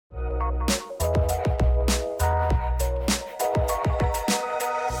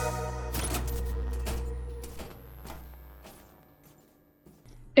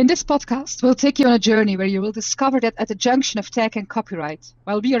In this podcast, we'll take you on a journey where you will discover that at the junction of tech and copyright,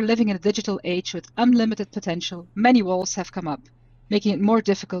 while we are living in a digital age with unlimited potential, many walls have come up, making it more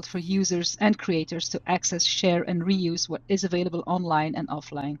difficult for users and creators to access, share, and reuse what is available online and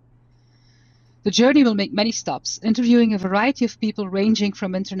offline. The journey will make many stops, interviewing a variety of people ranging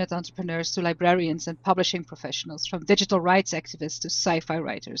from internet entrepreneurs to librarians and publishing professionals, from digital rights activists to sci-fi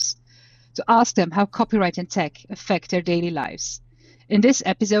writers, to ask them how copyright and tech affect their daily lives. In this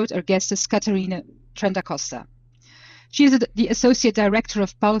episode, our guest is Caterina Trendacosta. She is the Associate Director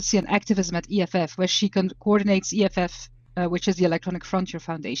of Policy and Activism at EFF, where she coordinates EFF, which is the Electronic Frontier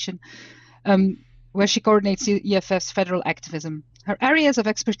Foundation, where she coordinates EFF's federal activism. Her areas of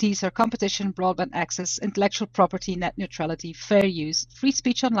expertise are competition, broadband access, intellectual property, net neutrality, fair use, free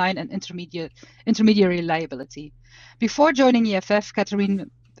speech online, and intermediary liability. Before joining EFF, Caterina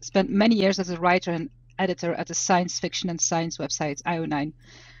spent many years as a writer and editor at the science fiction and science website IO9.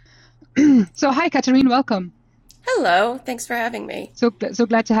 So hi, Caterina, welcome. Hello, thanks for having me. So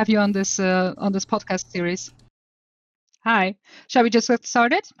glad to have you on this podcast series. Hi, shall we just get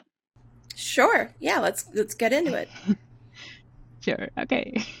started? Sure. Yeah, let's get into it. Sure.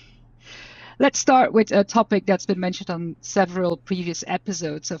 Okay. Let's start with a topic that's been mentioned on several previous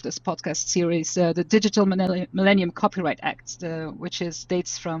episodes of this podcast series, the Digital Millennium Copyright Act, which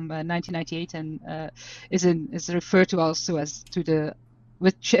dates from 1998 and is referred to also as the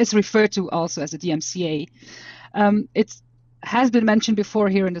DMCA. It has been mentioned before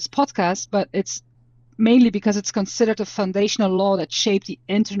here in this podcast, but it's mainly because it's considered a foundational law that shaped the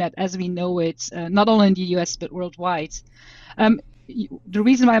internet as we know it, not only in the US but worldwide. The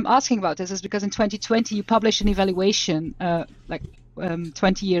reason why I'm asking about this is because in 2020 you published an evaluation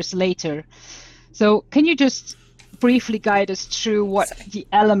 20 years later. So can you just briefly guide us through what the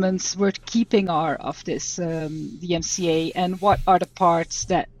elements worth keeping are of this DMCA and what are the parts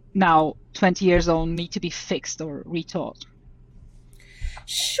that now 20 years on need to be fixed or rethought?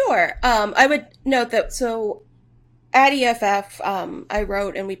 Sure. I would note that at EFF I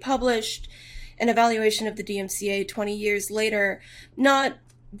wrote and we published an evaluation of the DMCA 20 years later, not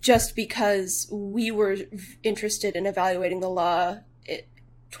just because we were interested in evaluating the law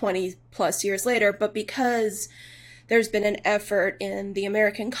 20 plus years later, but because there's been an effort in the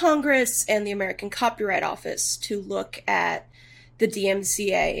American Congress and the American Copyright Office to look at the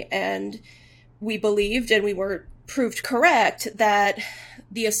DMCA. And we believed, and we were proved correct, that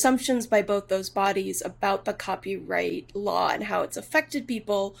the assumptions by both those bodies about the copyright law and how it's affected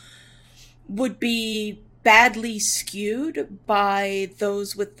people would be badly skewed by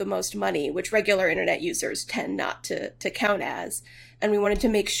those with the most money, which regular internet users tend not to count as. And we wanted to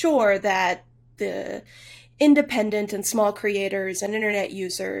make sure that the independent and small creators and internet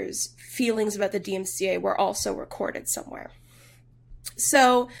users' feelings about the DMCA were also recorded somewhere.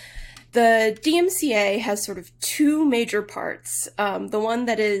 So the DMCA has sort of two major parts. The one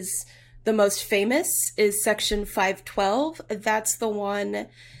that is the most famous is Section 512. That's the one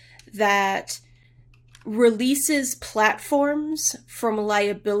that releases platforms from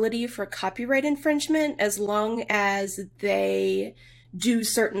liability for copyright infringement as long as they do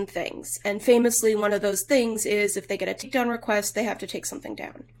certain things. And famously, one of those things is if they get a takedown request, they have to take something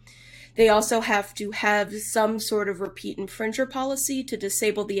down. They also have to have some sort of repeat infringer policy to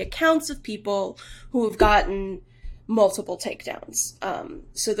disable the accounts of people who have gotten multiple takedowns.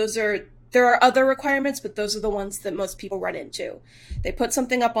 There are other requirements, but those are the ones that most people run into. They put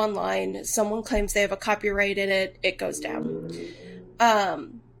something up online, someone claims they have a copyright in it, it goes down.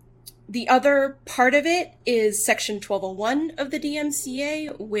 The other part of it is Section 1201 of the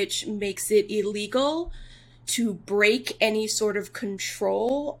DMCA, which makes it illegal to break any sort of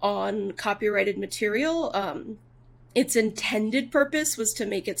control on copyrighted material. Its intended purpose was to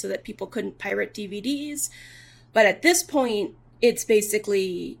make it so that people couldn't pirate DVDs, but at this point, it's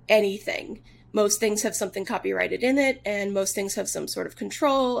basically anything. Most things have something copyrighted in it, and most things have some sort of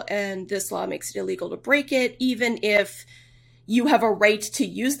control, and this law makes it illegal to break it. Even if you have a right to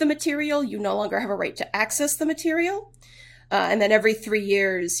use the material, you no longer have a right to access the material. And then every 3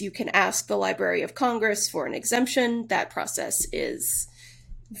 years, you can ask the Library of Congress for an exemption. That process is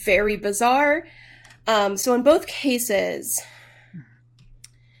very bizarre. So in both cases,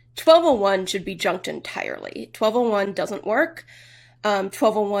 1201 should be junked entirely. 1201 doesn't work.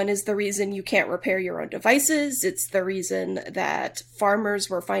 1201 is the reason you can't repair your own devices. It's the reason that farmers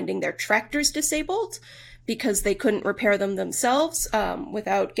were finding their tractors disabled because they couldn't repair them themselves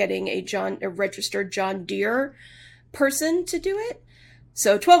without getting a registered John Deere person to do it.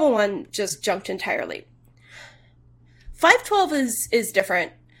 So 1201 just junked entirely. 512 is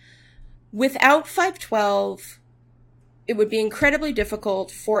different. Without 512, it would be incredibly difficult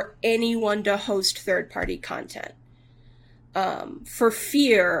for anyone to host third-party content for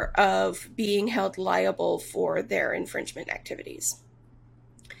fear of being held liable for their infringement activities.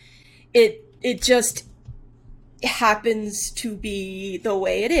 It just happens to be the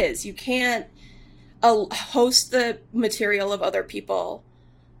way it is. You can't host the material of other people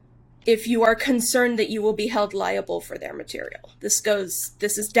if you are concerned that you will be held liable for their material. This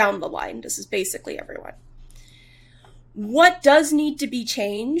is down the line. This is basically everyone. What does need to be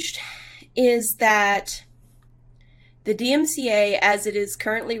changed is that the DMCA, as it is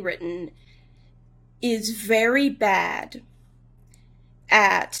currently written, is very bad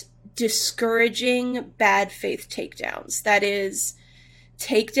at discouraging bad faith takedowns. That is,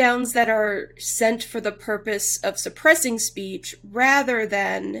 takedowns that are sent for the purpose of suppressing speech rather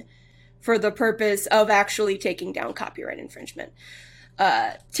than for the purpose of actually taking down copyright infringement.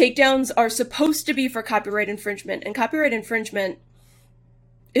 Takedowns are supposed to be for copyright infringement, and copyright infringement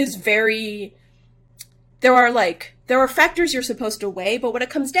is very... There are factors you're supposed to weigh, but what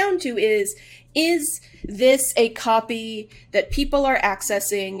it comes down to is this a copy that people are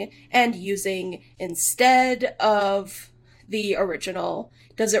accessing and using instead of the original?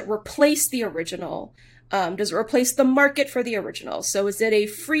 Does it replace the original? Does it replace the market for the original? So is it a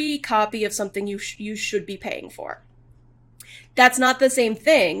free copy of something you should be paying for? That's not the same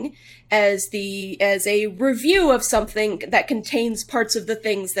thing as a review of something that contains parts of the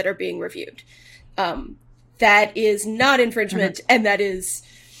things that are being reviewed. That is not infringement, and that is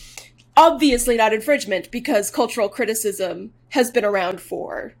obviously not infringement because cultural criticism has been around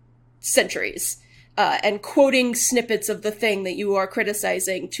for centuries. And quoting snippets of the thing that you are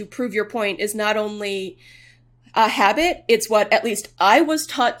criticizing to prove your point is not only a habit, it's what at least I was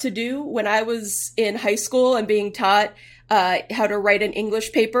taught to do when I was in high school and being taught how to write an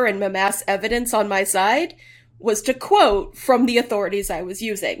English paper and amass evidence on my side, was to quote from the authorities I was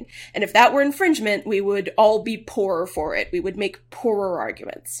using. And if that were infringement, we would all be poorer for it. We would make poorer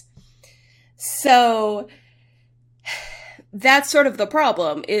arguments. So that's sort of the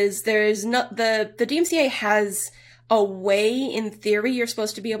problem, is there's not the DMCA has a way, in theory, you're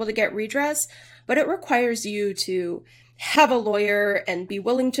supposed to be able to get redress, but it requires you to have a lawyer and be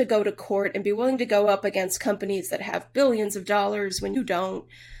willing to go to court and be willing to go up against companies that have billions of dollars when you don't.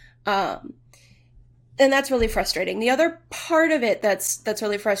 And that's really frustrating. The other part of it that's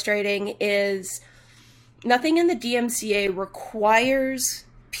really frustrating is nothing in the DMCA requires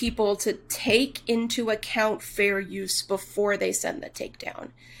people to take into account fair use before they send the takedown.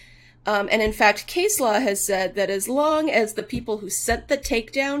 And in fact, case law has said that as long as the people who sent the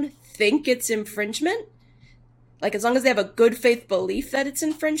takedown think it's infringement, like as long as they have a good faith belief that it's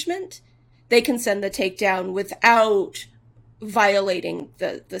infringement, they can send the takedown without violating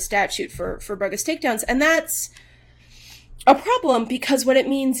the statute for bogus takedowns. And that's a problem because what it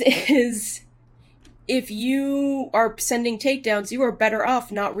means is if you are sending takedowns, you are better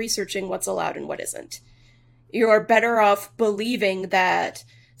off not researching what's allowed and what isn't. You are better off believing that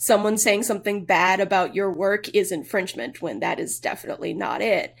someone saying something bad about your work is infringement when that is definitely not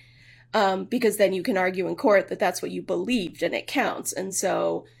it. Because then you can argue in court that that's what you believed and it counts. And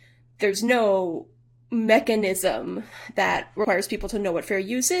so there's no mechanism that requires people to know what fair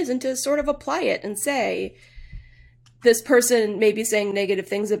use is and to sort of apply it and say, this person may be saying negative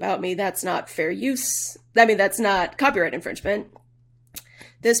things about me, that's not fair use. I mean, that's not copyright infringement.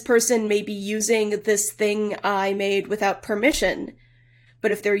 This person may be using this thing I made without permission,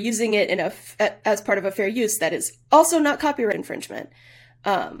 but if they're using it as part of a fair use, that is also not copyright infringement.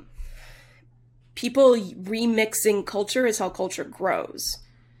 People remixing culture is how culture grows.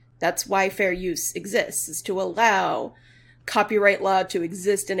 That's why fair use exists, is to allow copyright law to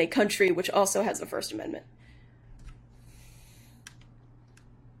exist in a country which also has a First Amendment.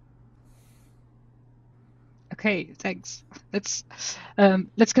 Okay, thanks. Let's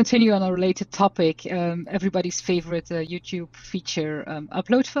continue on a related topic. Everybody's favorite YouTube feature,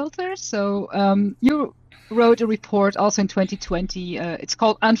 upload filters. So you wrote a report also in 2020. It's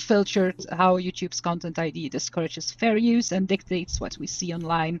called Unfiltered: How YouTube's Content ID Discourages Fair Use and Dictates What We See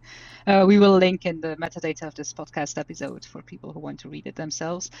Online. We will link in the metadata of this podcast episode for people who want to read it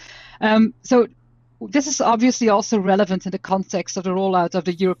themselves. So this is obviously also relevant in the context of the rollout of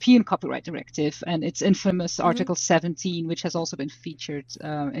the European Copyright Directive and its infamous Article 17, which has also been featured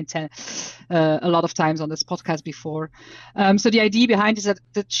a lot of times on this podcast before. So the idea behind is that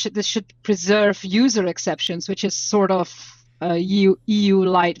this should preserve user exceptions, which is sort of a EU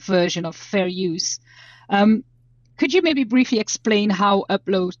light version of fair use. Could you maybe briefly explain how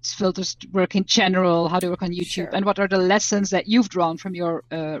upload filters work in general, how they work on YouTube, Sure. and what are the lessons that you've drawn from your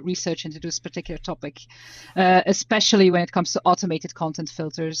research into this particular topic, especially when it comes to automated content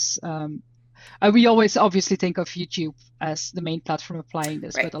filters? We always obviously think of YouTube as the main platform applying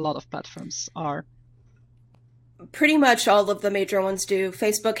this, Right. but a lot of platforms are. Pretty much all of the major ones do.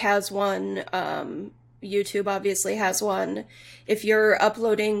 Facebook has one. YouTube obviously has one. If you're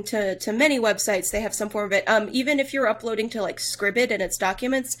uploading to many websites, they have some form of it. Even if you're uploading to like Scribd and its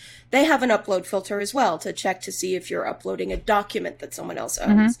documents, they have an upload filter as well to check to see if you're uploading a document that someone else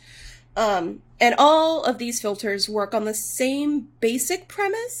owns. And all of these filters work on the same basic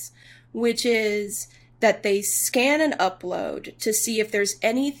premise, which is that they scan an upload to see if there's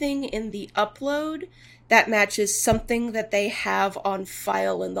anything in the upload that matches something that they have on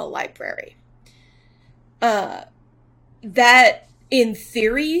file in the library. That, in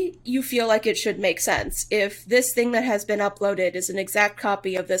theory, you feel like it should make sense. If this thing that has been uploaded is an exact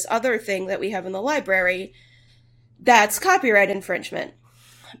copy of this other thing that we have in the library, that's copyright infringement.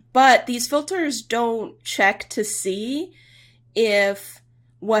 But these filters don't check to see if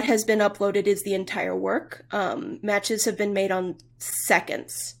what has been uploaded is the entire work. Matches have been made on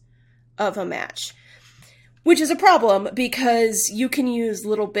seconds of a match, which is a problem because you can use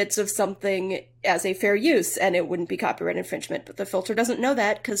little bits of something as a fair use and it wouldn't be copyright infringement. But the filter doesn't know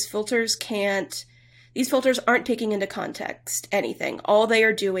that because these filters aren't taking into context anything. All they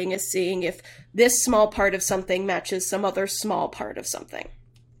are doing is seeing if this small part of something matches some other small part of something.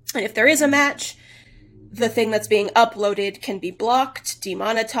 And if there is a match, the thing that's being uploaded can be blocked,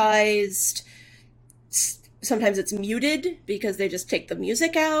 demonetized. Sometimes it's muted because they just take the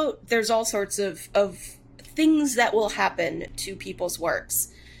music out. There's all sorts of things that will happen to people's works.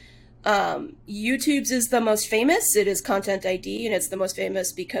 YouTube's is the most famous. It is Content ID, and it's the most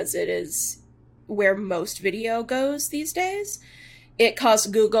famous because it is where most video goes these days. It costs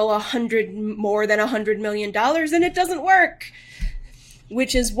Google more than $100 million, and it doesn't work.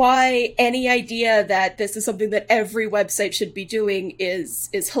 Which is why any idea that this is something that every website should be doing is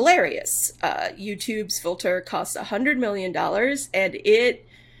hilarious. YouTube's filter costs $100 million, and it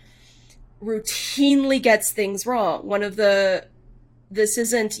routinely gets things wrong. This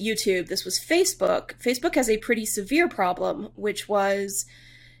isn't YouTube, this was Facebook. Facebook has a pretty severe problem, which was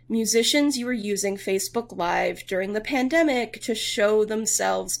musicians were using Facebook Live during the pandemic to show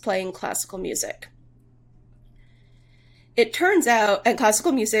themselves playing classical music. It turns out, and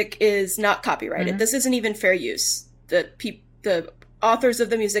classical music is not copyrighted. This isn't even fair use. The authors of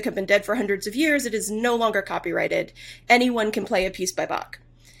the music have been dead for hundreds of years. It is no longer copyrighted. Anyone can play a piece by Bach.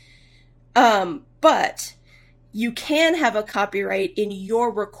 But you can have a copyright in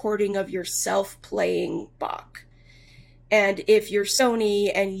your recording of yourself playing Bach. And if you're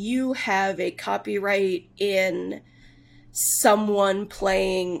Sony and you have a copyright in someone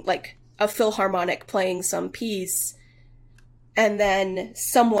playing, like a Philharmonic playing some piece, and then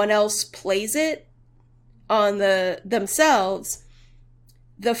someone else plays it on themselves,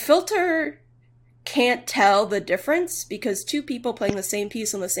 the filter can't tell the difference because two people playing the same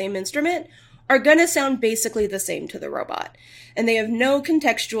piece on the same instrument are going to sound basically the same to the robot. And they have no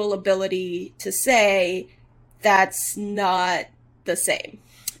contextual ability to say that's not the same.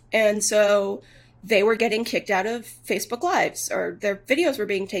 And so they were getting kicked out of Facebook Lives, or their videos were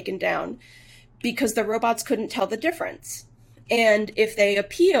being taken down because the robots couldn't tell the difference. And if they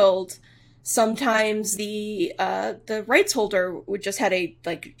appealed, sometimes the rights holder would just had a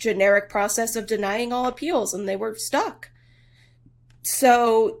generic process of denying all appeals, and they were stuck.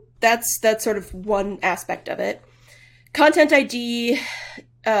 So that's sort of one aspect of it. Content ID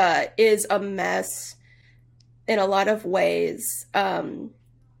is a mess in a lot of ways.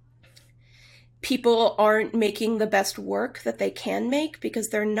 People aren't making the best work that they can make because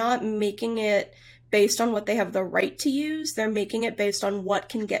they're not making it based on what they have the right to use. They're making it based on what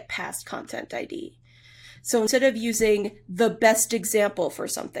can get past Content ID. So instead of using the best example for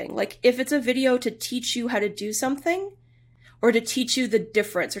something, like if it's a video to teach you how to do something, or to teach you the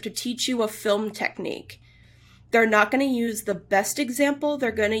difference, or to teach you a film technique, they're not going to use the best example.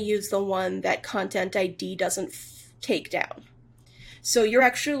 They're going to use the one that Content ID doesn't take down. So you're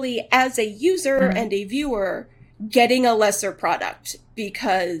actually, as a user and a viewer, getting a lesser product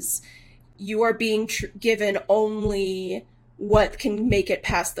because you are being given only what can make it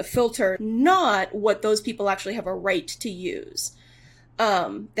past the filter, not what those people actually have a right to use.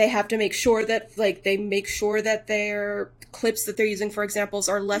 They have to make sure that, their clips that they're using for examples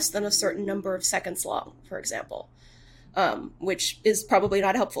are less than a certain number of seconds long, for example, which is probably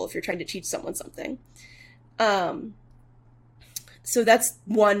not helpful if you're trying to teach someone something. So that's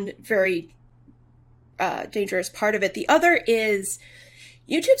one very dangerous part of it. The other is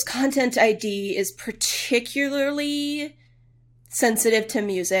YouTube's Content ID is particularly sensitive to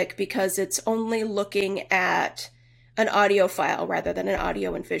music because it's only looking at an audio file rather than an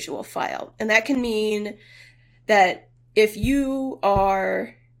audio and visual file. And that can mean that if you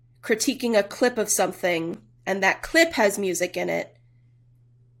are critiquing a clip of something and that clip has music in it,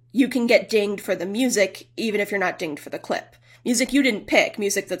 you can get dinged for the music even if you're not dinged for the clip. Music you didn't pick,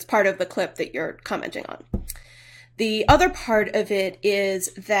 music that's part of the clip that you're commenting on. The other part of it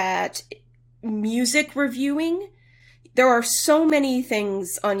is that music reviewing, there are so many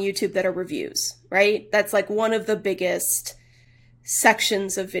things on YouTube that are reviews, right? That's like one of the biggest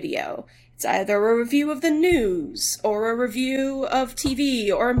sections of video. It's either a review of the news or a review of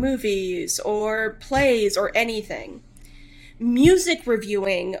TV or movies or plays or anything. Music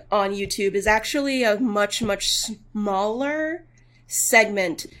reviewing on YouTube is actually a much, much smaller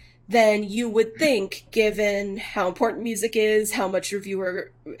segment than you would think, given how important music is, how much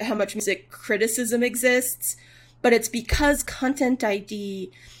music criticism exists. But it's because Content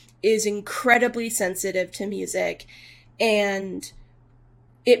ID is incredibly sensitive to music, and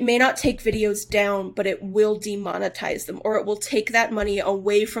it may not take videos down, but it will demonetize them, or it will take that money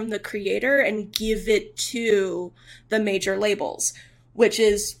away from the creator and give it to the major labels, which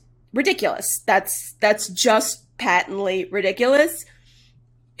is ridiculous. That's just patently ridiculous.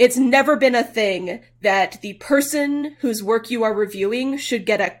 It's never been a thing that the person whose work you are reviewing should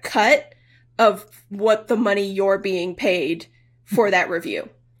get a cut of what the money you're being paid for that review.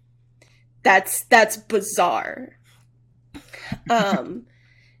 That's bizarre.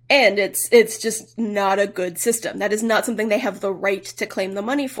 And it's just not a good system. That is not something they have the right to claim the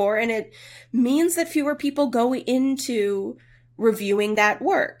money for, and it means that fewer people go into reviewing that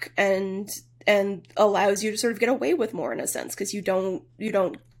work, and allows you to sort of get away with more in a sense, because you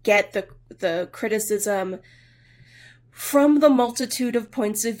don't get the criticism from the multitude of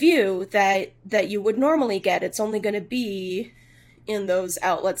points of view that you would normally get. It's only going to be in those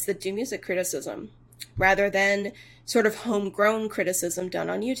outlets that do music criticism, rather than sort of homegrown criticism done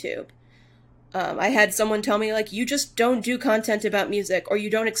on YouTube. I had someone tell me, like, you just don't do content about music, or you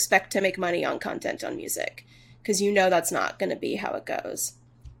don't expect to make money on content on music, because you know that's not going to be how it goes.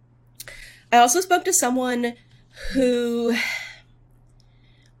 I also spoke to someone who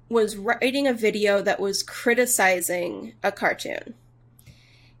was writing a video that was criticizing a cartoon.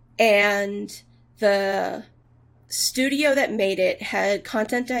 And the studio that made it had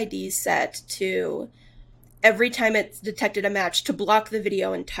Content ID set to, every time it detected a match, to block the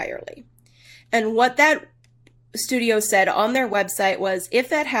video entirely. And what that studio said on their website was, if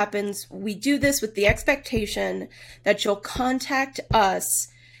that happens, we do this with the expectation that you'll contact us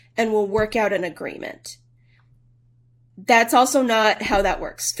and we'll work out an agreement. That's also not how that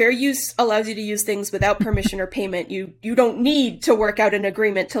works. Fair use allows you to use things without permission or payment. You don't need to work out an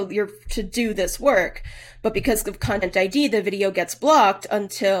agreement to do this work. But because of Content ID, the video gets blocked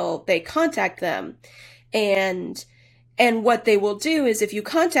until they contact them. And what they will do is, if you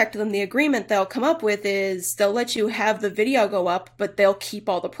contact them, the agreement they'll come up with is they'll let you have the video go up, but they'll keep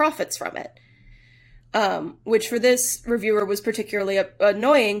all the profits from it. Which for this reviewer was particularly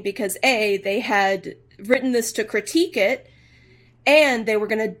annoying because A, they had written this to critique it, and they were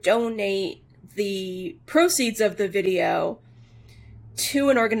going to donate the proceeds of the video to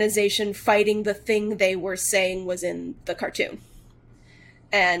an organization fighting the thing they were saying was in the cartoon.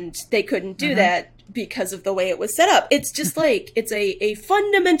 And they couldn't do that because of the way it was set up. It's just like, it's a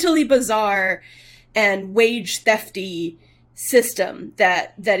fundamentally bizarre and wage thefty system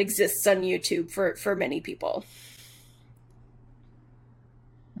that exists on YouTube for many people.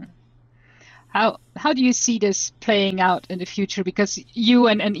 How do you see this playing out in the future? Because you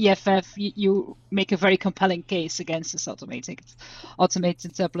and EFF, you make a very compelling case against this automated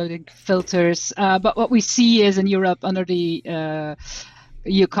uploading filters. But what we see is in Europe, under the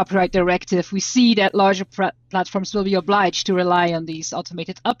EU copyright directive, we see that larger platforms will be obliged to rely on these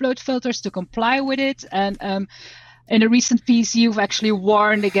automated upload filters to comply with it. And in a recent piece, you've actually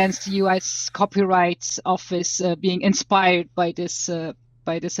warned against the US Copyright Office being inspired by this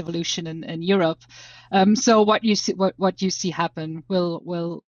evolution in Europe. So what you see happen?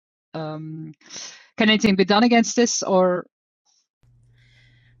 Can anything be done against this, or?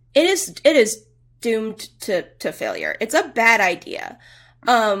 It is doomed to failure. It's a bad idea.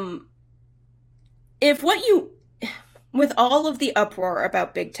 With all of the uproar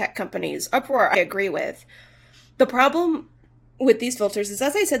about big tech companies, uproar I agree with. The problem with these filters is,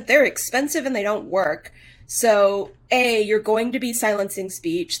 as I said, they're expensive and they don't work. So, A, you're going to be silencing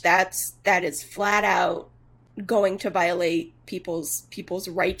speech. That is flat out going to violate people's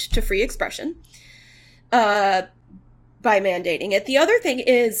right to free expression. by mandating it. The other thing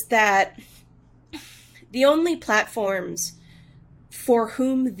is that the only platforms for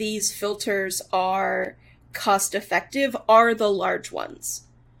whom these filters are cost effective are the large ones.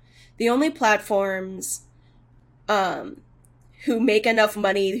 The only platforms who make enough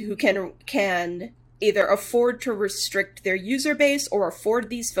money, who can either afford to restrict their user base or afford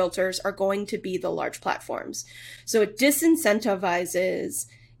these filters, are going to be the large platforms. So it disincentivizes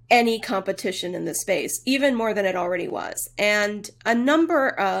any competition in the space, even more than it already was. And a number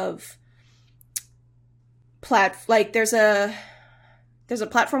of there's a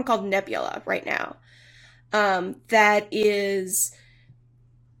platform called Nebula right now that is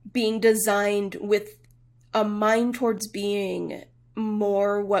being designed with a mind towards being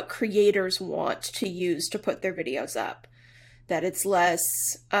more what creators want to use to put their videos up. That it's less,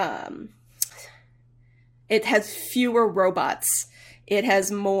 it has fewer robots. It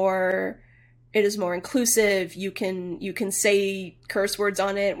is more inclusive. You can say curse words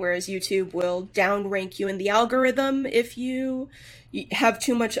on it, whereas YouTube will downrank you in the algorithm if you have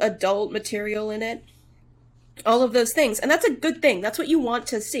too much adult material in it. All of those things. And that's a good thing. That's what you want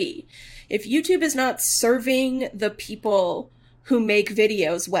to see. If YouTube is not serving the people who make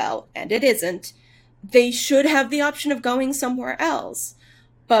videos well, and it isn't, they should have the option of going somewhere else.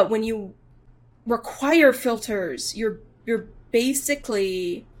 But when you require filters, you're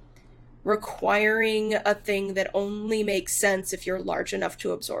basically requiring a thing that only makes sense if you're large enough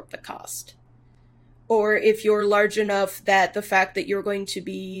to absorb the cost. Or if you're large enough that the fact that you're going to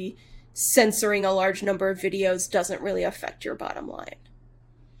be censoring a large number of videos doesn't really affect your bottom line.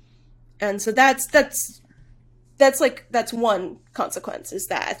 And so that's one consequence, is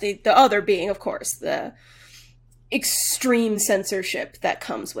that. The other being, of course, the extreme censorship that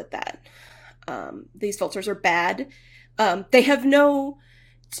comes with that. These filters are bad. They have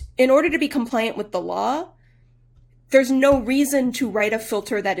in order to be compliant with the law, there's no reason to write a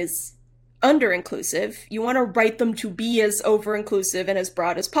filter that is under-inclusive. You want to write them to be as over-inclusive and as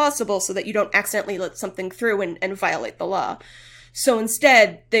broad as possible so that you don't accidentally let something through and violate the law. So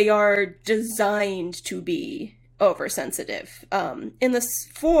instead, they are designed to be oversensitive.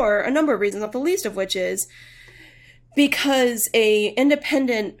 For a number of reasons, not the least of which is because a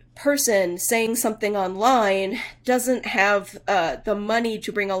independent person saying something online doesn't have the money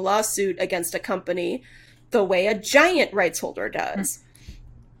to bring a lawsuit against a company the way a giant rights holder does.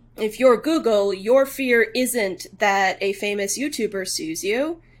 If you're Google, your fear isn't that a famous YouTuber sues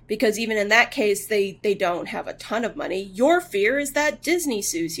you, because even in that case, they don't have a ton of money. Your fear is that Disney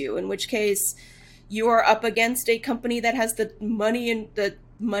sues you, in which case you are up against a company that has the money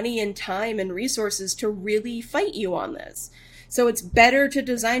and time and resources to really fight you on this. So it's better to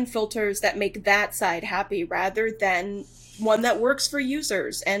design filters that make that side happy rather than one that works for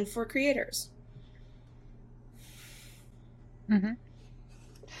users and for creators. Mm-hmm.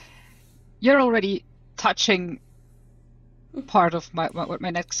 You're already touching part of what my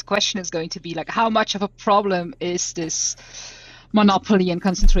next question is going to be, like, how much of a problem is this monopoly and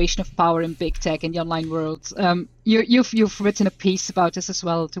concentration of power in big tech in the online world? You've written a piece about this as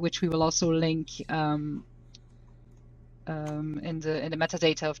well, to which we will also link in the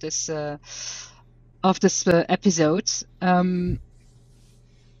metadata of this episode.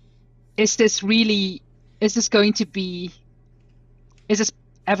 Is this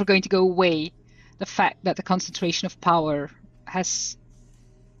ever going to go away? The fact that the concentration of power has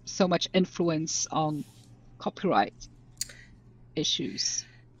so much influence on copyright issues?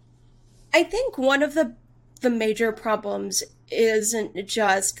 I think one of the major problems isn't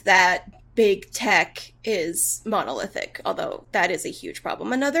just that big tech is monolithic, although that is a huge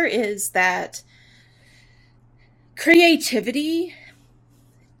problem. Another is that creativity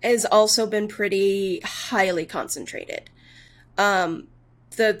has also been pretty highly concentrated.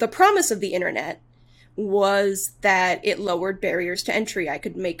 The promise of the internet was that it lowered barriers to entry. I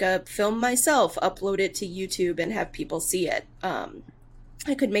could make a film myself, upload it to YouTube, and have people see it. I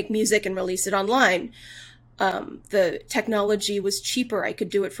could make music and release it online. The technology was cheaper. I could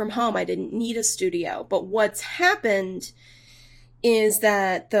do it from home. I didn't need a studio. But what's happened is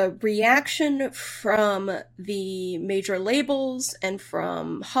that the reaction from the major labels and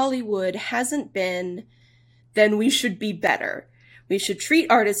from Hollywood hasn't been, then we should be better. We should treat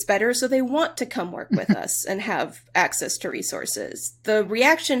artists better so they want to come work with us and have access to resources. The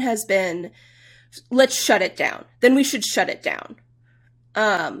reaction has been, let's shut it down. Then we should shut it down.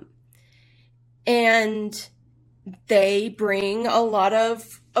 And they bring a lot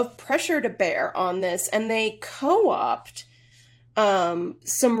of pressure to bear on this, and they co-opt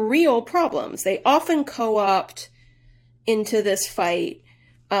some real problems. They often co-opt into this fight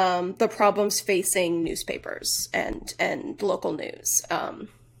the problems facing newspapers and local news.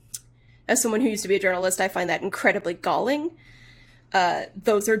 As someone who used to be a journalist, I find that incredibly galling.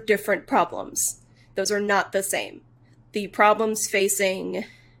 Those are different problems. Those are not the same. The problems facing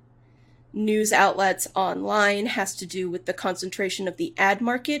news outlets online has to do with the concentration of the ad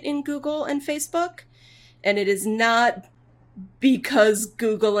market in Google and Facebook. And it is not because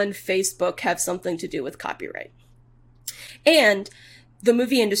Google and Facebook have something to do with copyright. And the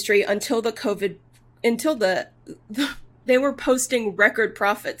movie industry, they were posting record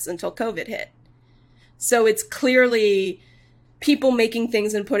profits until COVID hit. So it's clearly people making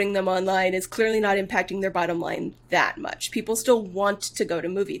things and putting them online is clearly not impacting their bottom line that much. People still want to go to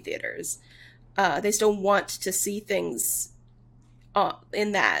movie theaters. They still want to see things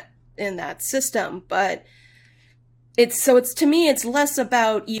in that system, but it's to me, it's less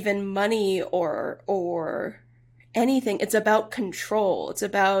about even money or anything. It's about control. It's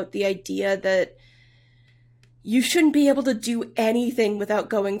about the idea that you shouldn't be able to do anything without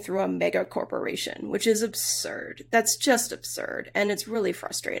going through a mega corporation, which is absurd. That's just absurd. And it's really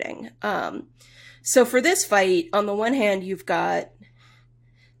frustrating. So for this fight, on the one hand, you've got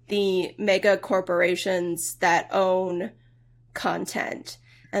the mega corporations that own content.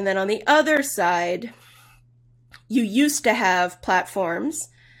 And then on the other side, you used to have platforms,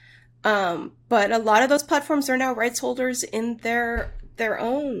 but a lot of those platforms are now rights holders in their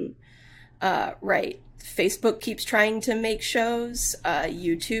own right. Facebook keeps trying to make shows.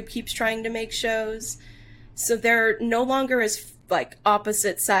 YouTube keeps trying to make shows. So they're no longer as like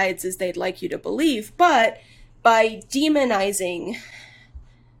opposite sides as they'd like you to believe. But by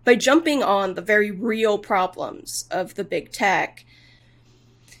jumping on the very real problems of the big tech,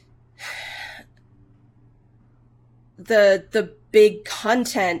 the big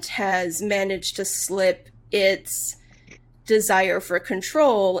content has managed to slip its desire for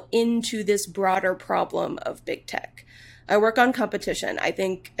control into this broader problem of big tech. I work on competition. I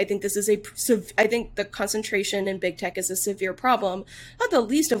think this is I think the concentration in big tech is a severe problem, not the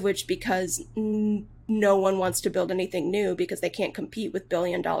least of which because no one wants to build anything new because they can't compete with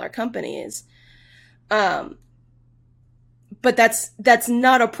billion-dollar companies. But that's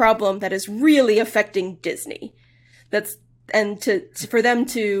not a problem that is really affecting Disney. For them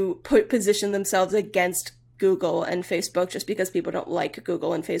to position themselves against Google and Facebook just because people don't like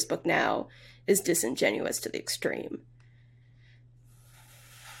Google and Facebook now is disingenuous to the extreme.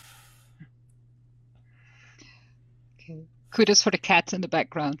 Okay. Kudos for the cat in the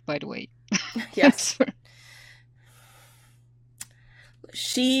background, by the way. Yes.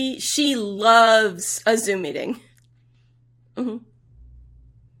 She loves a Zoom meeting. Mm-hmm.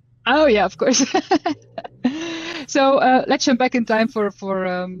 Oh yeah, of course. So let's jump back in time for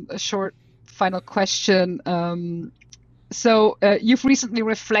a short final question. So you've recently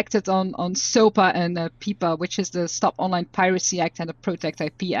reflected on SOPA and PIPA, which is the Stop Online Piracy Act and the Protect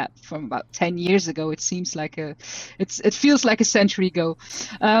IP Act from about 10 years ago. It seems like it feels like a century ago.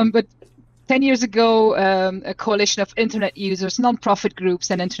 But 10 years ago, a coalition of internet users, nonprofit groups,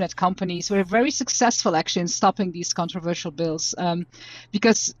 and internet companies were very successful actually in stopping these controversial bills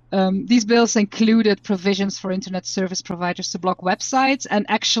because these bills included provisions for internet service providers to block websites and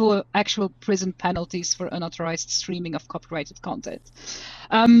actual prison penalties for unauthorized streaming of copyrighted content.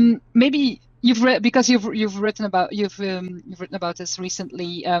 Maybe you've written about this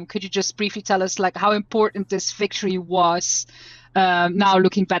recently. Could you just briefly tell us like how important this victory was? Now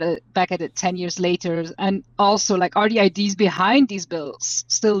looking back at it 10 years later, and also like are the ideas behind these bills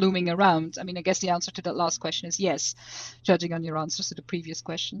still looming around? I mean, I guess the answer to that last question is yes, judging on your answers to the previous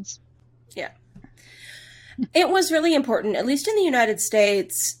questions. Yeah. It was really important, at least in the United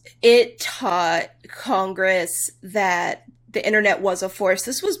States. It taught Congress that the internet was a force.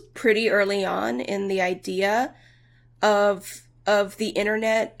 This was pretty early on in the idea of the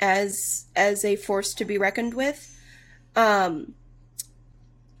internet as a force to be reckoned with.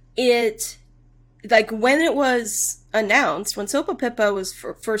 It, like, when it was announced, when SOPA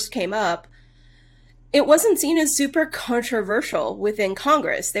PIPA first came up, it wasn't seen as super controversial within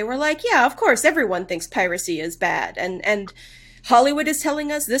Congress. They were like, yeah, of course, everyone thinks piracy is bad, and Hollywood is telling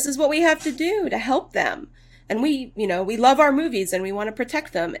us this is what we have to do to help them. And we love our movies and we want to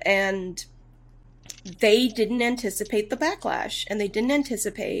protect them. And they didn't anticipate the backlash, and they didn't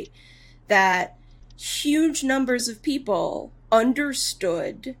anticipate that huge numbers of people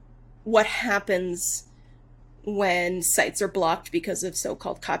understood what happens when sites are blocked because of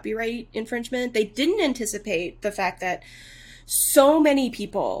so-called copyright infringement. They didn't anticipate the fact that so many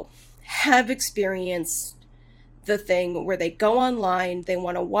people have experienced the thing where they go online, they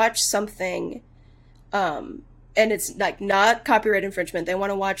want to watch something and it's like not copyright infringement. They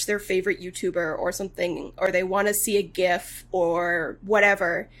want to watch their favorite YouTuber or something, or they want to see a GIF or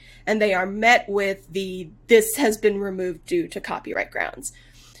whatever, and they are met with this has been removed due to copyright grounds.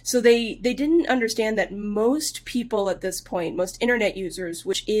 So they didn't understand that most people at this point, most internet users,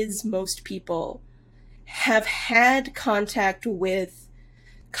 which is most people, have had contact with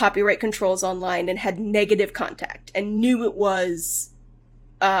copyright controls online and had negative contact and knew it was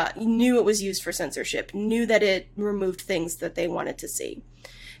used for censorship, knew that it removed things that they wanted to see,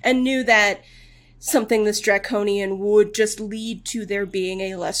 and knew that something this draconian would just lead to there being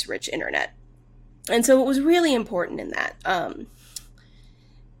a less rich internet. And so it was really important in that.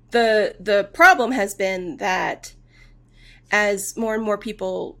 The problem has been that as more and more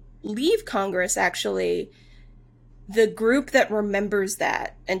people leave Congress, actually, the group that remembers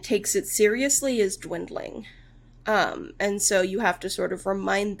that and takes it seriously is dwindling. And so you have to sort of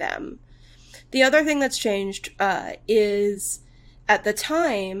remind them. The other thing that's changed is at the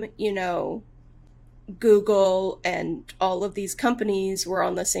time, Google and all of these companies were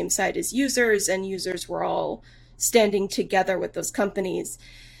on the same side as users, and users were all standing together with those companies.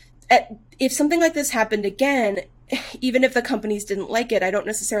 If something like this happened again, even if the companies didn't like it, I don't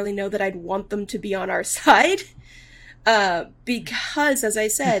necessarily know that I'd want them to be on our side. Because, as I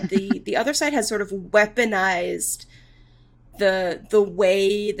said, the other side has sort of weaponized the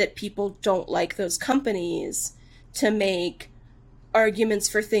way that people don't like those companies to make arguments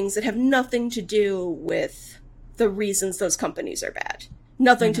for things that have nothing to do with the reasons those companies are bad.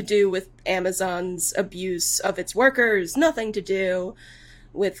 Nothing to do with Amazon's abuse of its workers, nothing to do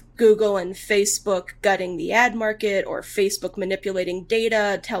with Google and Facebook gutting the ad market, or Facebook manipulating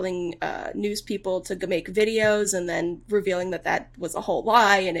data, telling news people to make videos and then revealing that was a whole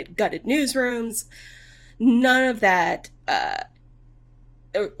lie and it gutted newsrooms. None of that,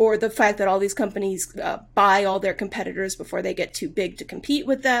 or the fact that all these companies buy all their competitors before they get too big to compete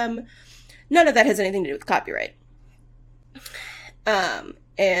with them, none of that has anything to do with copyright.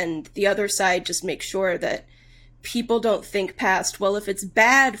 And the other side just makes sure that people don't think past, well, if it's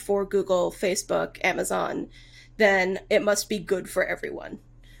bad for Google, Facebook, Amazon, then it must be good for everyone,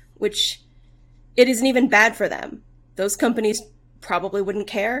 which it isn't even bad for them. Those companies probably wouldn't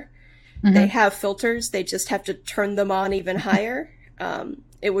care. Mm-hmm. They have filters. They just have to turn them on even higher.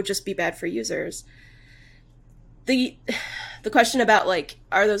 It would just be bad for users. The question about, like,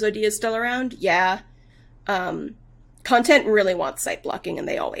 are those ideas still around? Yeah. Content really wants site blocking, and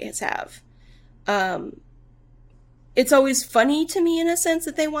they always have. It's always funny to me, in a sense,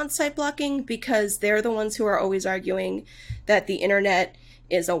 that they want site blocking, because they're the ones who are always arguing that the internet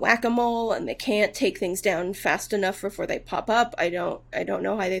is a whack-a-mole and they can't take things down fast enough before they pop up. I don't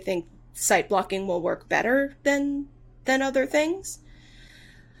know how they think site blocking will work better than other things.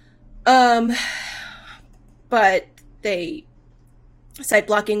 But site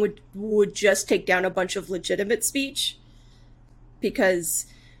blocking would just take down a bunch of legitimate speech, because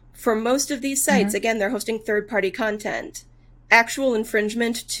for most of these sites, mm-hmm. again, they're hosting third-party content. Actual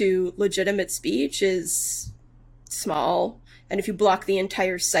infringement to legitimate speech is small, and if you block the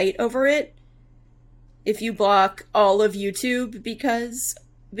entire site over it, if you block all of YouTube because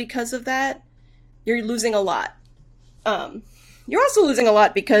of that, you're losing a lot. You're also losing a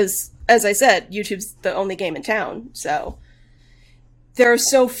lot because, as I said, YouTube's the only game in town, so there are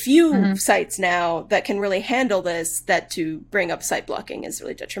so few mm-hmm. sites now that can really handle this, that to bring up site blocking is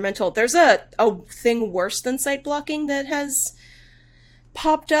really detrimental. There's a thing worse than site blocking that has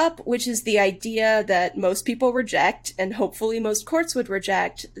popped up, which is the idea that most people reject, and hopefully most courts would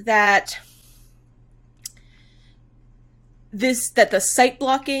reject, that the site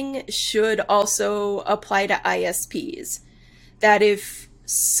blocking should also apply to ISPs. That if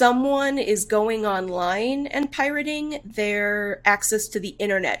someone is going online and pirating, their access to the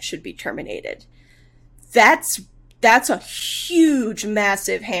internet should be terminated. That's a huge,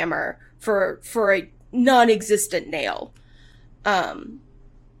 massive hammer for a non-existent nail. As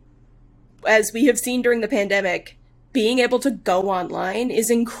we have seen during the pandemic, being able to go online is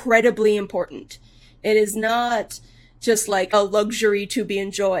incredibly important. It is not just like a luxury to be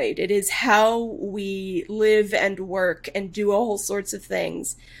enjoyed. It is how we live and work and do all sorts of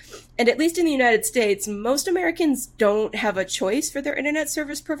things. And at least in the United States, most Americans don't have a choice for their internet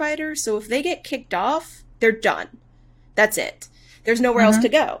service provider. So if they get kicked off, they're done. That's it. There's nowhere mm-hmm. else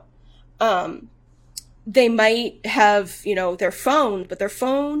to go. They might have, their phone, but their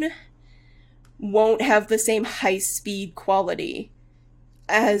phone won't have the same high-speed quality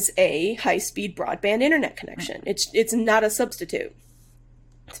as a high-speed broadband internet connection. It's not a substitute,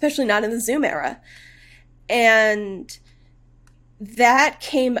 especially not in the Zoom era. And that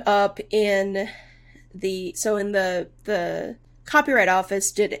came up in in the Copyright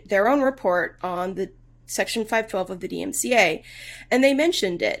Office did their own report on the Section 512 of the DMCA, and they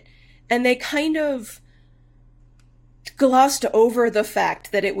mentioned it, and they kind of glossed over the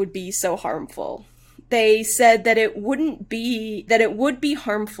fact that it would be so harmful. They said that it would be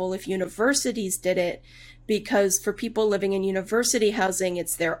harmful if universities did it, because for people living in university housing,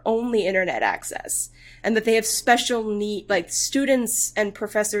 it's their only internet access, and that they have special need, like students and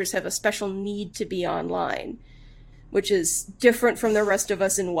professors have a special need to be online, which is different from the rest of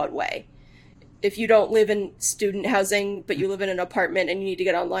us in what way? If you don't live in student housing, but you live in an apartment and you need to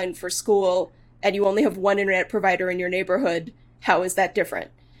get online for school, and you only have one internet provider in your neighborhood, how is that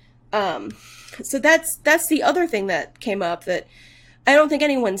different? So that's the other thing that came up that I don't think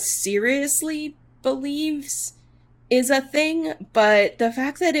anyone seriously believes is a thing, but the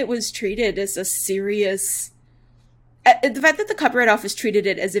fact that it was treated as a serious, the fact that the Copyright Office treated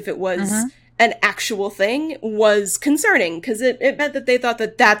it as if it was an actual thing was concerning, because it meant that they thought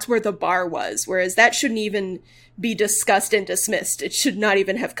that that's where the bar was, whereas that shouldn't even be discussed and dismissed. It should not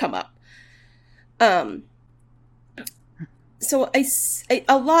even have come up. So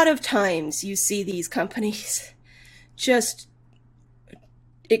a lot of times you see these companies just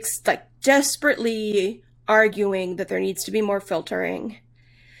like desperately arguing that there needs to be more filtering.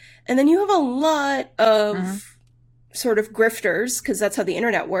 And then you have a lot of sort of grifters, because that's how the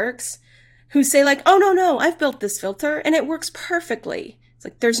internet works, who say like, oh, no, I've built this filter and it works perfectly. It's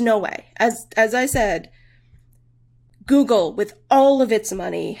like, there's no way. As I said, Google, with all of its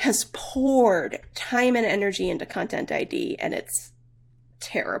money, has poured time and energy into Content ID, and it's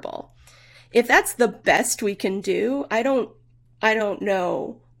terrible. If that's the best we can do, I don't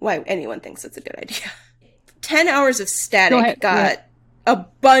know why anyone thinks it's a good idea. 10 Hours of Static got a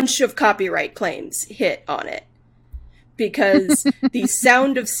bunch of copyright claims hit on it, because the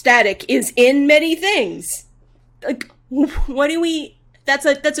sound of static is in many things. Like, why do we think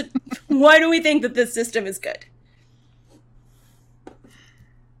that this system is good?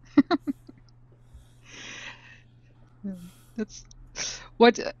 That's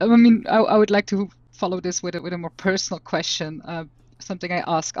what I mean. I would like to follow this with a more personal question. Something I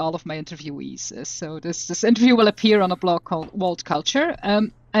ask all of my interviewees. So this interview will appear on a blog called Walled Culture.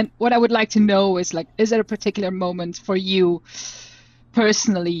 And what I would like to know is, like, is there a particular moment for you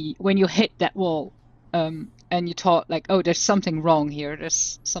personally when you hit that wall, and you thought like, oh, there's something wrong here.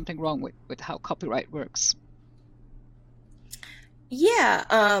 There's something wrong with how copyright works.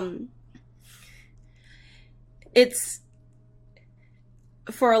 Yeah, it's,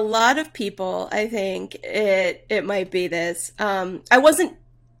 for a lot of people, I think it might be this. I wasn't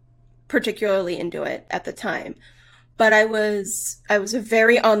particularly into it at the time, but I was a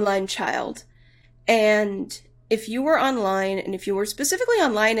very online child. And if you were online, and if you were specifically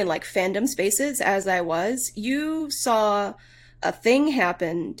online in like fandom spaces, as I was, you saw a thing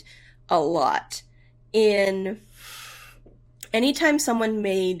happened a lot in anytime someone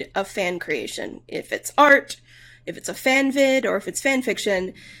made a fan creation. If it's art, if it's a fan vid, or if it's fan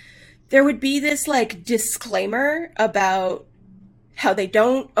fiction, there would be this like disclaimer about how they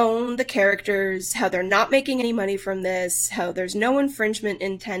don't own the characters, how they're not making any money from this, how there's no infringement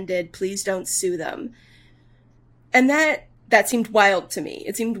intended, please don't sue them. And that seemed wild to me.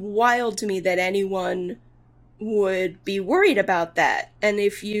 It seemed wild to me that anyone would be worried about that. And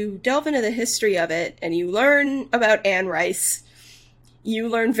if you delve into the history of it and you learn about Anne Rice, you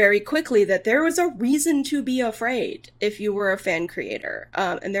learn very quickly that there was a reason to be afraid if you were a fan creator.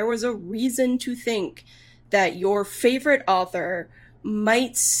 And there was a reason to think that your favorite author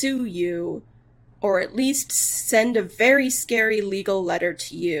might sue you, or at least send a very scary legal letter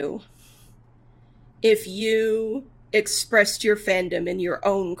to you, if you expressed your fandom in your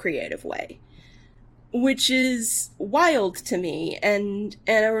own creative way. Which is wild to me, and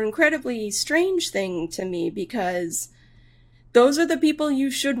an incredibly strange thing to me, because those are the people you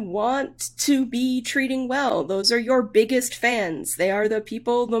should want to be treating well. Those are your biggest fans. They are the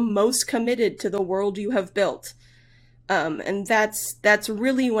people the most committed to the world you have built. And that's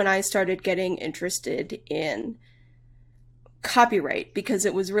really when I started getting interested in copyright, because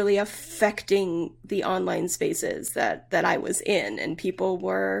it was really affecting the online spaces that I was in, and people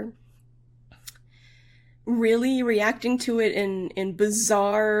were really reacting to it in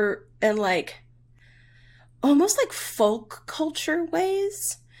bizarre and like almost like folk culture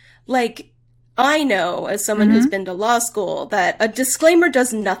ways. Like, I know, as someone who's been to law school, that a disclaimer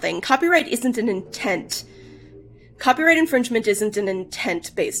does nothing. Copyright isn't an intent. Copyright infringement isn't an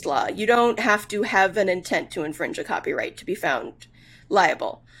intent-based law. You don't have to have an intent to infringe a copyright to be found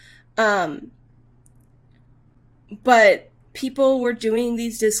liable. But people were doing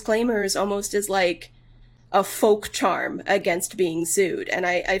these disclaimers almost as like a folk charm against being sued. And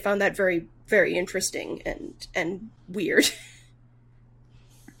I found that very, very interesting and weird.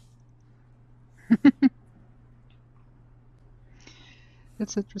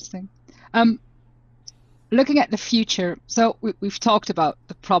 That's interesting. Looking at the future, so we've talked about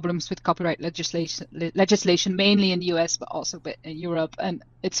the problems with copyright legislation, mainly in the US, but also in Europe, and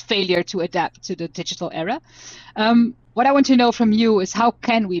its failure to adapt to the digital era. What I want to know from you is, how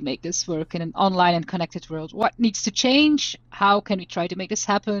can we make this work in an online and connected world? What needs to change? How can we try to make this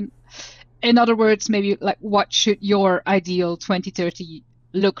happen? In other words, maybe like, what should your ideal 2030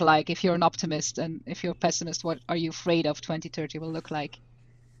 look like if you're an optimist, and if you're a pessimist, what are you afraid of 2030 will look like?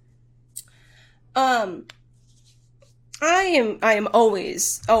 I am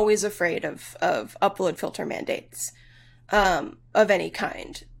always afraid of upload filter mandates of any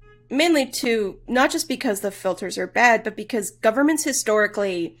kind. Mainly not just because the filters are bad, but because governments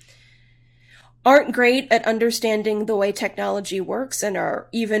historically aren't great at understanding the way technology works and are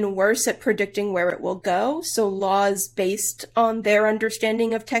even worse at predicting where it will go. So laws based on their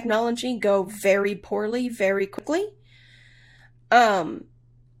understanding of technology go very poorly, very quickly. In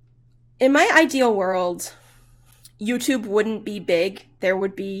my ideal world, YouTube wouldn't be big. There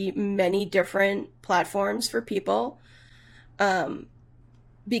would be many different platforms for people.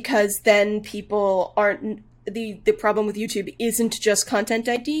 Because then people aren't, the problem with YouTube isn't just content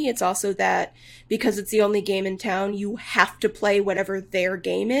ID. It's also that because it's the only game in town, you have to play whatever their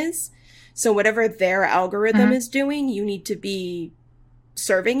game is. So whatever their algorithm is doing, you need to be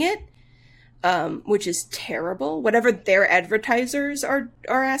serving it. Which is terrible. Whatever their advertisers are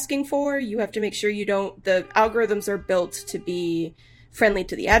asking for, you have to make sure the algorithms are built to be friendly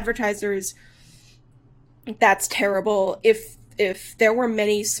to the advertisers. That's terrible. If there were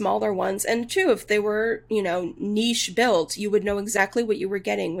many smaller ones, and two, if they were, niche built, you would know exactly what you were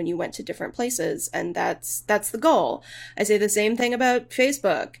getting when you went to different places. And that's the goal. I say the same thing about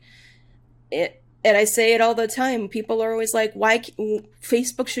Facebook. And I say it all the time. People are always like, why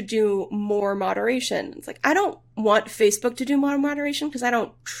Facebook should do more moderation. It's like, I don't want Facebook to do more moderation because I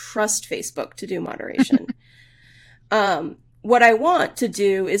don't trust Facebook to do moderation. What I want to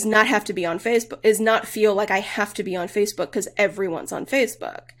do is not have to be on Facebook, is not feel like I have to be on Facebook because everyone's on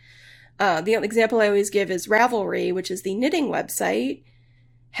Facebook. The example I always give is Ravelry, which is the knitting website,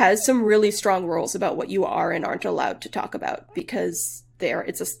 has some really strong rules about what you are and aren't allowed to talk about, because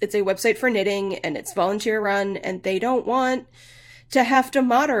it's a website for knitting and it's volunteer run, and they don't want to have to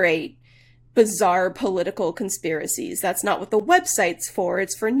moderate bizarre political conspiracies. That's not what the website's for.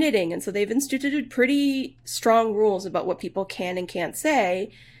 It's for knitting. And so they've instituted pretty strong rules about what people can and can't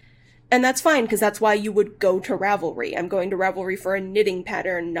say. And that's fine, because that's why you would go to Ravelry. I'm going to Ravelry for a knitting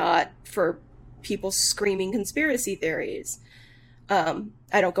pattern, not for people screaming conspiracy theories. I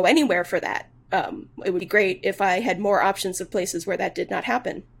don't go anywhere for that. It would be great if I had more options of places where that did not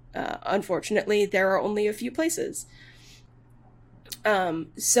happen. Unfortunately, there are only a few places.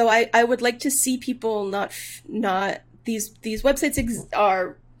 So I would like to see people not these websites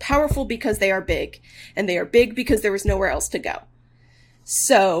are powerful because they are big, and they are big because there was nowhere else to go.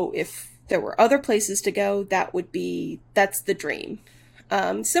 So if there were other places to go, that's the dream.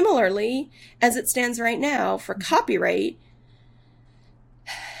 Similarly, as it stands right now for copyright,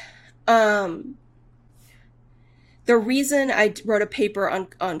 the reason I wrote a paper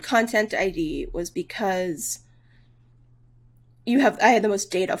on content ID was because I had the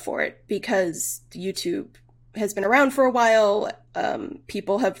most data for it, because YouTube has been around for a while.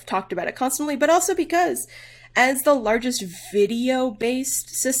 People have talked about it constantly, but also because as the largest video-based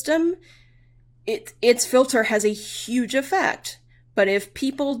system, its filter has a huge effect. But if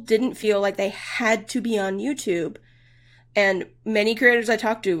people didn't feel like they had to be on YouTube, and many creators I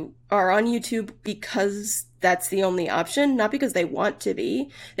talk to are on YouTube because that's the only option, not because they want to be.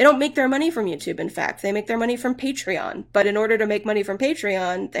 They don't make their money from YouTube, in fact. They make their money from Patreon. But in order to make money from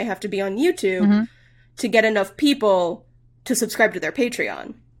Patreon, they have to be on YouTube to get enough people to subscribe to their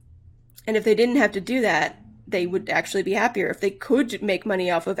Patreon. And if they didn't have to do that, they would actually be happier. If they could make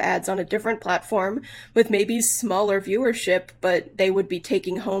money off of ads on a different platform with maybe smaller viewership, but they would be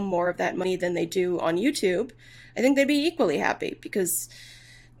taking home more of that money than they do on YouTube, I think they'd be equally happy, because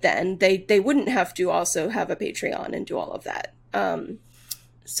then they wouldn't have to also have a Patreon and do all of that.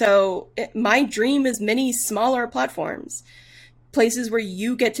 My dream is many smaller platforms, places where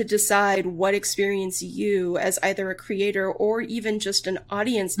you get to decide what experience you, as either a creator or even just an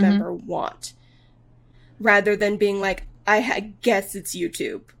audience member, want, rather than being like, I guess it's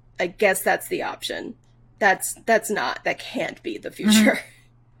YouTube. I guess that's the option. That can't be the future.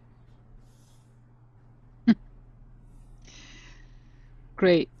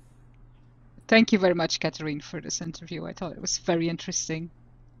 Great. Thank you very much, Catherine, for this interview. I thought it was very interesting.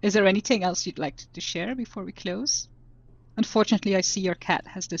 Is there anything else you'd like to share before we close? Unfortunately, I see your cat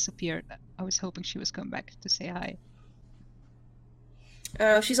has disappeared. I was hoping she was coming back to say hi.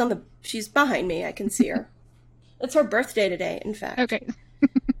 She's behind me. I can see her. It's her birthday today, in fact. Okay.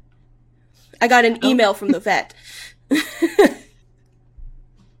 I got an email from the vet.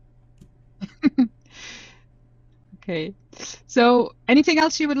 Okay. So, anything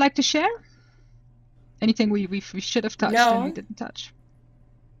else you would like to share? Anything we should have touched and we didn't touch?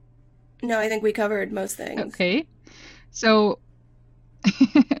 No, I think we covered most things. Okay. So,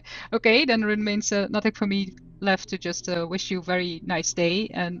 okay, then remains nothing for me left to just wish you a very nice day,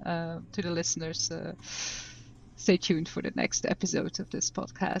 and to the listeners, stay tuned for the next episode of this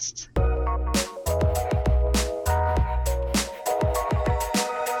podcast.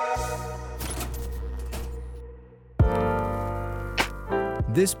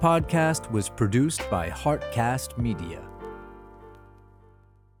 This podcast was produced by Heartcast Media.